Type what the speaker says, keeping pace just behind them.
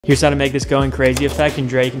Here's how to make this going crazy effect in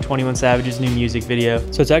Drake and 21 Savage's new music video.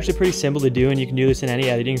 So it's actually pretty simple to do, and you can do this in any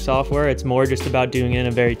editing software. It's more just about doing it in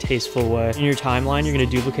a very tasteful way. In your timeline, you're going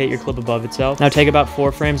to duplicate your clip above itself. Now take about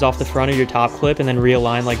 4 frames off the front of your top clip and then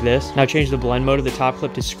realign like this. Now change the blend mode of the top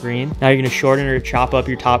clip to screen. Now you're going to shorten or chop up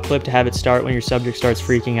your top clip to have it start when your subject starts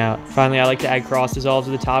freaking out. Finally, I like to add cross dissolve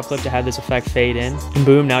to the top clip to have this effect fade in. And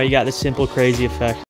boom, now you got this simple crazy effect.